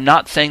 I'm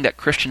not saying that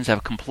Christians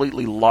have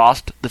completely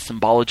lost the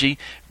symbology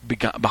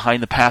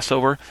behind the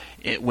Passover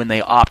when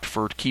they opt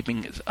for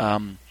keeping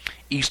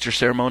Easter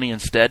ceremony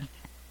instead.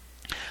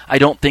 I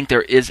don't think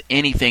there is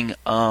anything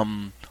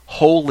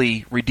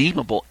wholly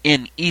redeemable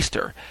in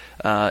Easter.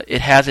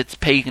 It has its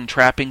pagan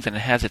trappings and it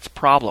has its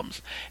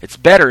problems. It's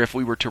better if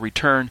we were to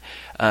return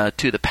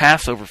to the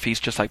Passover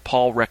feast, just like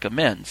Paul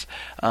recommends,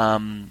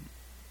 and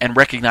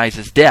recognize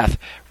His death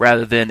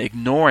rather than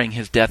ignoring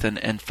His death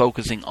and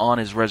focusing on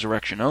His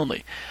resurrection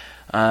only.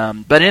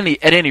 But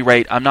at any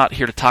rate, I'm not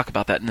here to talk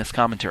about that in this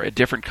commentary. A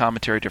different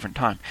commentary, a different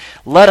time.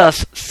 Let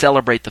us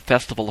celebrate the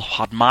festival of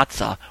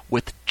Hamatzah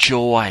with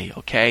joy,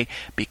 okay?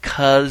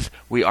 Because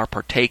we are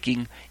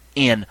partaking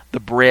in the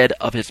bread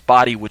of His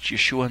body, which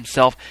Yeshua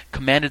Himself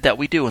commanded that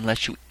we do.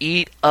 Unless you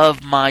eat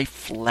of my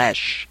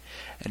flesh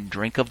and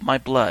drink of my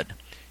blood,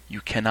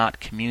 you cannot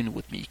commune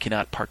with me. You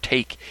cannot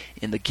partake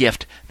in the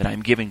gift that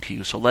I'm giving to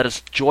you. So let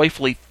us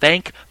joyfully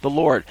thank the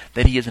Lord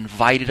that He has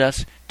invited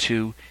us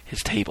to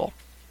His table.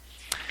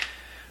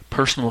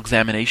 Personal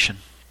examination.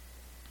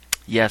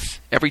 Yes,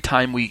 every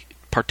time we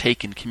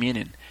partake in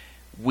communion,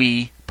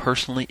 we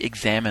personally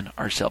examine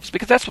ourselves.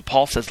 Because that's what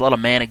Paul says, let a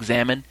man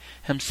examine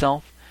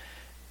himself.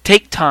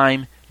 Take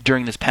time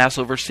during this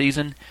Passover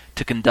season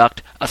to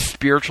conduct a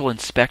spiritual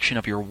inspection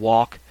of your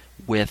walk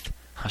with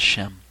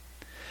Hashem.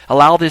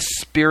 Allow this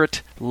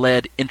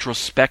Spirit-led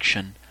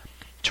introspection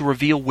to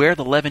reveal where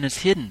the leaven is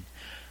hidden.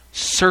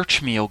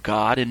 Search me, O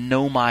God, and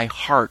know my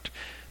heart.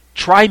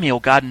 Try me, O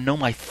God, and know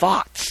my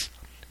thoughts.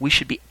 We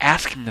should be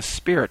asking the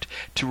Spirit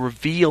to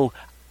reveal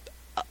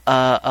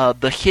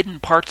the hidden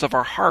parts of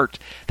our heart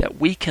that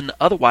we can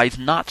otherwise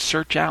not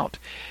search out.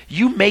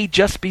 You may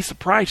just be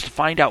surprised to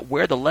find out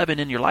where the leaven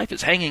in your life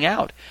is hanging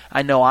out.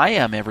 I know I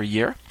am every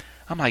year.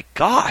 I'm like,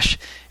 gosh,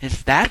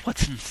 is that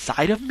what's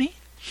inside of me?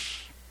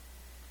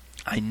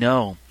 I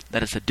know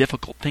that is a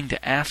difficult thing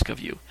to ask of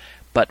you,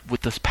 but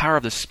with the power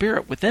of the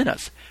Spirit within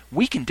us,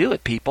 we can do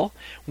it, people.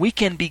 We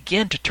can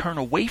begin to turn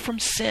away from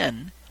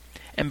sin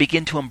and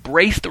begin to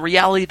embrace the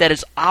reality that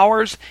is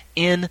ours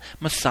in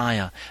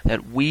Messiah,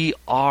 that we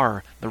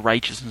are the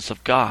righteousness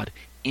of God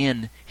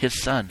in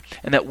His Son,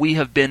 and that we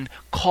have been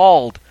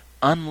called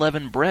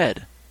unleavened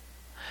bread.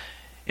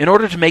 In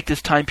order to make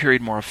this time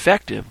period more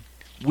effective,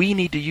 we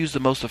need to use the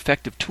most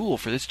effective tool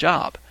for this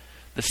job.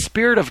 The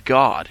Spirit of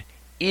God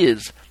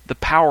is the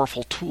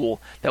powerful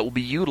tool that will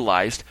be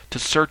utilized to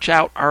search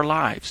out our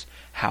lives.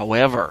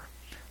 However,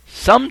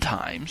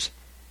 sometimes,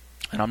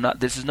 and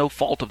this is no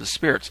fault of the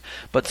spirits,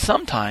 but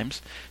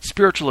sometimes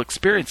spiritual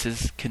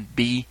experiences can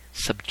be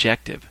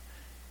subjective.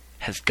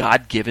 Has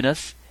God given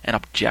us an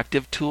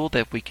objective tool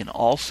that we can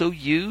also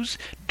use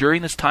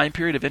during this time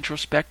period of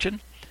introspection?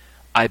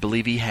 I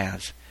believe He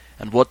has.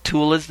 And what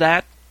tool is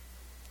that?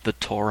 The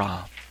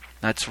Torah.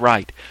 That's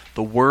right.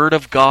 The Word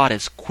of God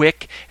is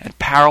quick and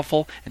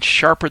powerful and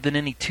sharper than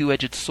any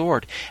two-edged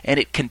sword, and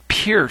it can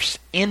pierce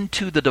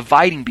into the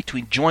dividing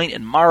between joint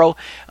and marrow.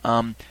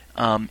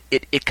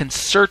 It can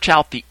search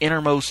out the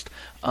innermost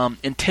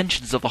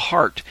intentions of the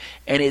heart,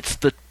 and it's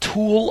the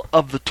tool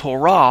of the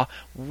Torah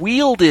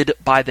wielded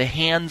by the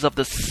hands of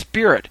the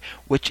Spirit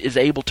which is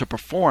able to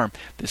perform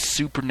this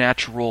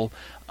supernatural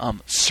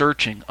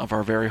searching of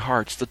our very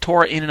hearts. The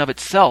Torah in and of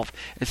itself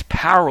is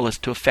powerless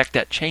to effect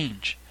that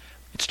change.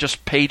 It's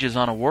just pages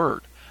on a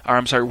word.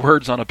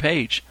 Words on a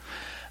page.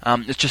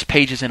 It's just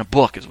pages in a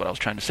book is what I was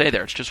trying to say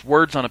there. It's just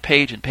words on a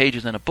page and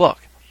pages in a book.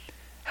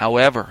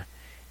 However,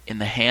 in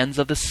the hands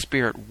of the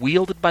Spirit,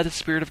 wielded by the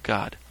Spirit of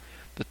God,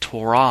 the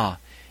Torah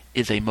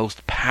is a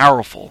most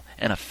powerful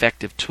and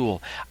effective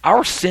tool.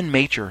 Our sin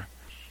nature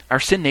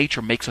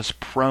makes us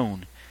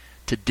prone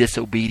to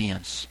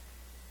disobedience.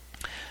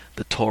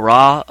 The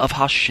Torah of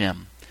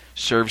Hashem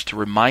serves to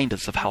remind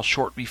us of how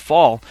short we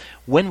fall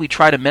when we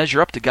try to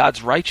measure up to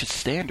God's righteous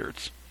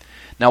standards.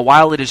 Now,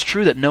 while it is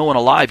true that no one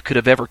alive could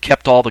have ever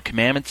kept all the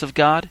commandments of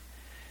God,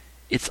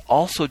 it's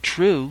also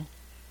true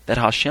that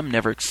Hashem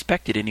never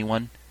expected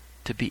anyone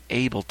to be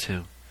able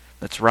to.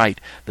 That's right.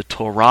 The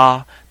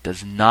Torah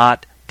does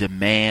not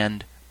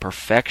demand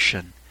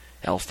perfection,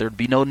 else there'd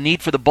be no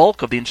need for the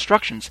bulk of the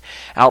instructions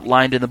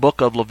outlined in the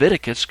book of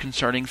Leviticus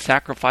concerning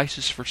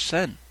sacrifices for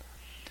sin.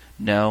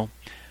 No,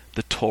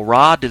 the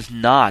Torah does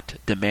not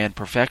demand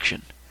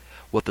perfection.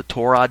 What the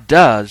Torah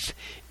does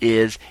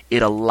is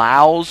it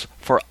allows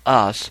for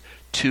us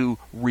to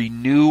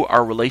renew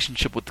our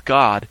relationship with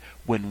God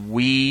when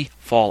we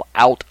fall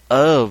out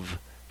of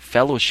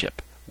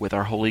fellowship with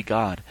our holy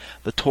God.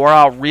 The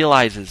Torah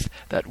realizes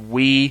that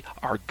we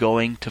are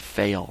going to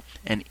fail.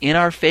 And in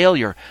our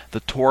failure,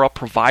 the Torah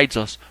provides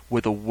us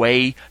with a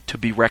way to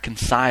be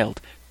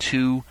reconciled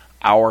to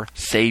our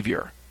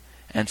Savior.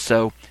 And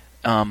so,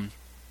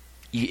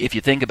 if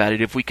you think about it,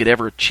 if we could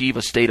ever achieve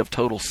a state of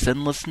total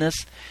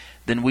sinlessness,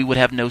 then we would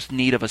have no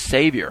need of a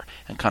Savior.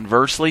 And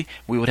conversely,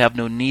 we would have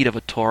no need of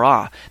a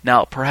Torah.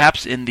 Now,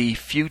 perhaps in the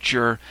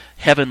future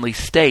heavenly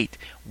state,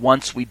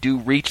 once we do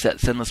reach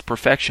that sinless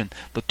perfection,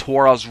 the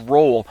Torah's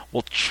role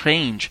will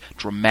change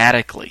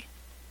dramatically.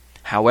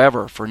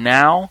 However, for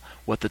now,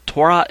 what the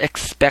Torah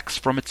expects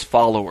from its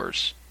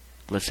followers,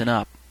 listen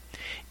up,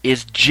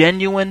 is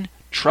genuine,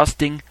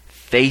 trusting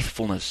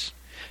faithfulness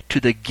to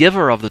the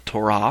giver of the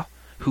Torah,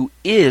 who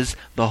is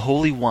the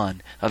Holy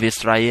One of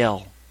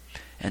Israel.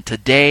 And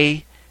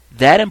today,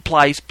 that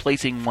implies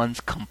placing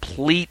one's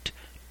complete,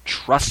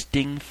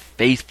 trusting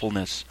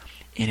faithfulness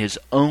in His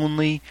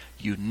only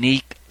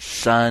unique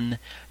Son,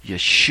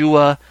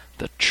 Yeshua,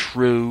 the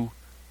true,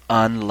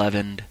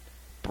 unleavened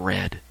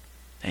bread.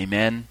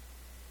 Amen.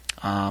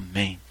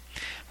 Amen.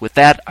 With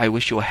that, I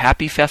wish you a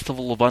happy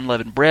festival of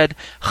unleavened bread,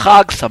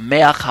 Chag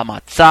Sameach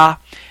HaMatzah.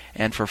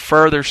 And for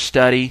further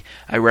study,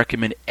 I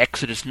recommend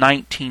Exodus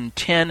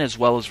 19:10 as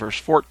well as verse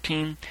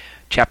 14,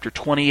 chapter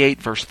 28,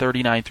 verse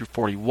 39 through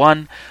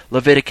 41,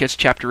 Leviticus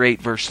chapter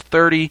 8, verse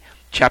 30,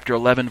 chapter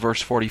 11,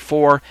 verse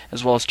 44,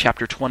 as well as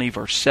chapter 20,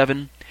 verse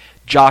 7,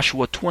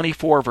 Joshua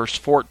 24, verse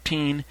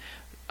 14,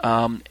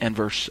 and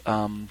verse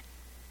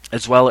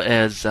as well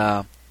as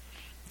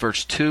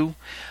verse 2.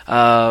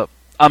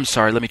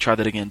 Let me try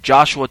that again.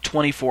 Joshua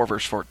 24,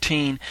 verse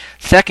 14,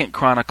 2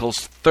 Chronicles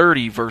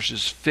 30,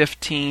 verses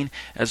 15,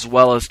 as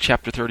well as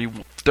chapter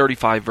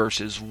 35,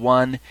 verses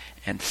 1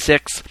 and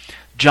 6,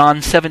 John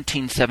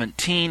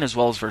 17:17, as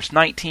well as verse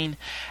 19,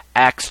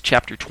 Acts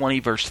chapter 20,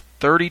 verse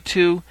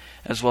 32,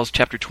 as well as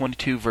chapter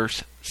 22,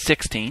 verse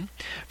 16,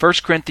 1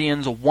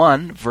 Corinthians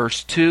 1,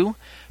 verse 2,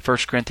 1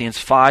 Corinthians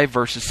 5,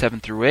 verses 7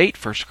 through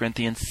 8, 1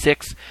 Corinthians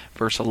 6,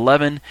 verse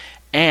 11,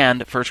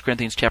 and 1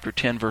 Corinthians chapter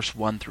 10, verse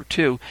 1 through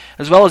 2,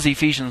 as well as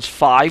Ephesians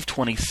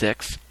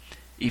 5:26,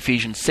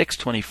 Ephesians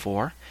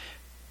 6:24,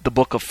 the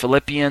book of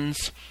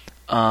Philippians,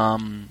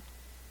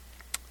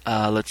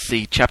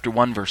 chapter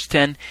 1, verse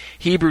 10,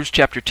 Hebrews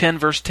chapter 10,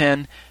 verse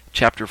 10,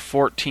 Hebrews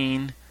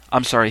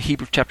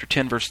chapter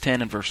 10, verse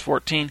 10 and verse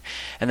 14,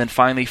 and then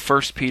finally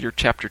 1 Peter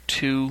chapter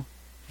 2,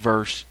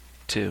 verse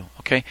 2.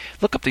 Okay,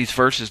 look up these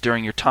verses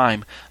during your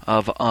time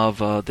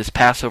of this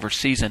Passover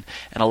season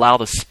and allow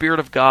the Spirit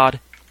of God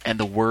and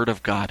the Word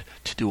of God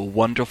to do a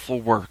wonderful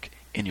work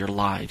in your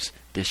lives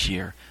this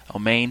year.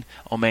 Amen.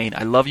 Amen.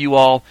 I love you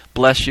all.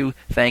 Bless you.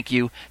 Thank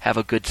you. Have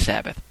a good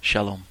Sabbath.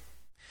 Shalom.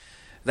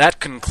 That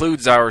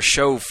concludes our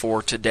show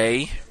for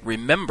today.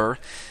 Remember,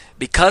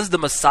 because the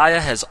Messiah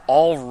has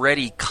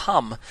already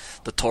come,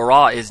 the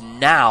Torah is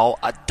now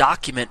a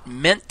document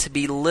meant to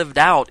be lived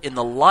out in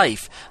the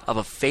life of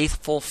a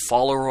faithful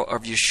follower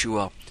of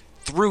Yeshua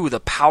through the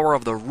power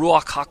of the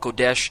Ruach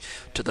HaKodesh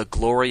to the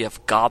glory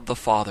of God the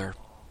Father.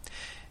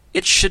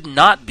 It should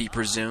not be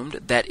presumed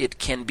that it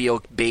can be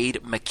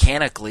obeyed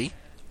mechanically,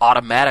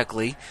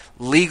 automatically,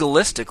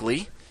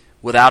 legalistically,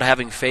 without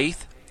having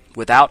faith,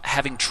 without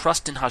having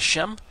trust in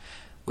Hashem,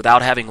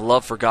 without having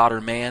love for God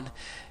or man,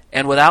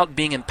 and without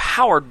being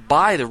empowered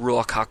by the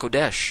Ruach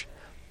HaKodesh.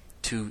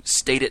 To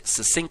state it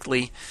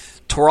succinctly,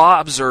 Torah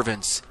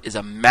observance is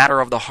a matter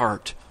of the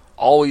heart,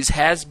 always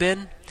has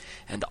been,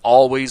 and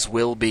always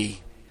will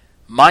be.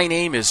 My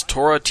name is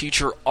Torah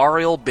teacher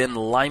Ariel ben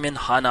Lyman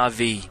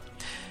Hanavi.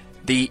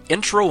 The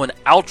intro and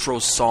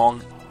outro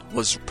song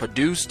was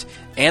produced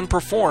and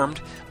performed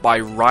by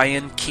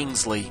Ryan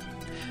Kingsley.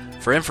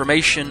 For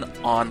information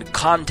on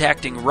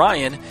contacting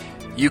Ryan,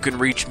 you can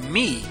reach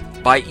me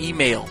by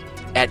email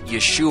at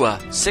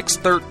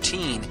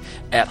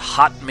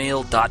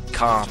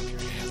yeshua613@hotmail.com.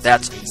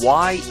 That's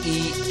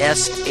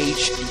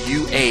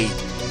YESHUA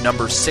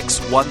number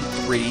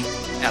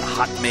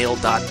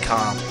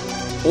 613@hotmail.com.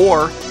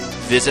 Or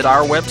visit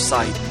our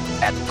website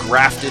at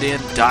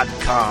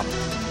graftedin.com.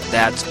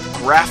 That's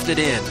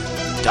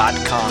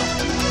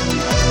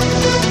graftedin.com.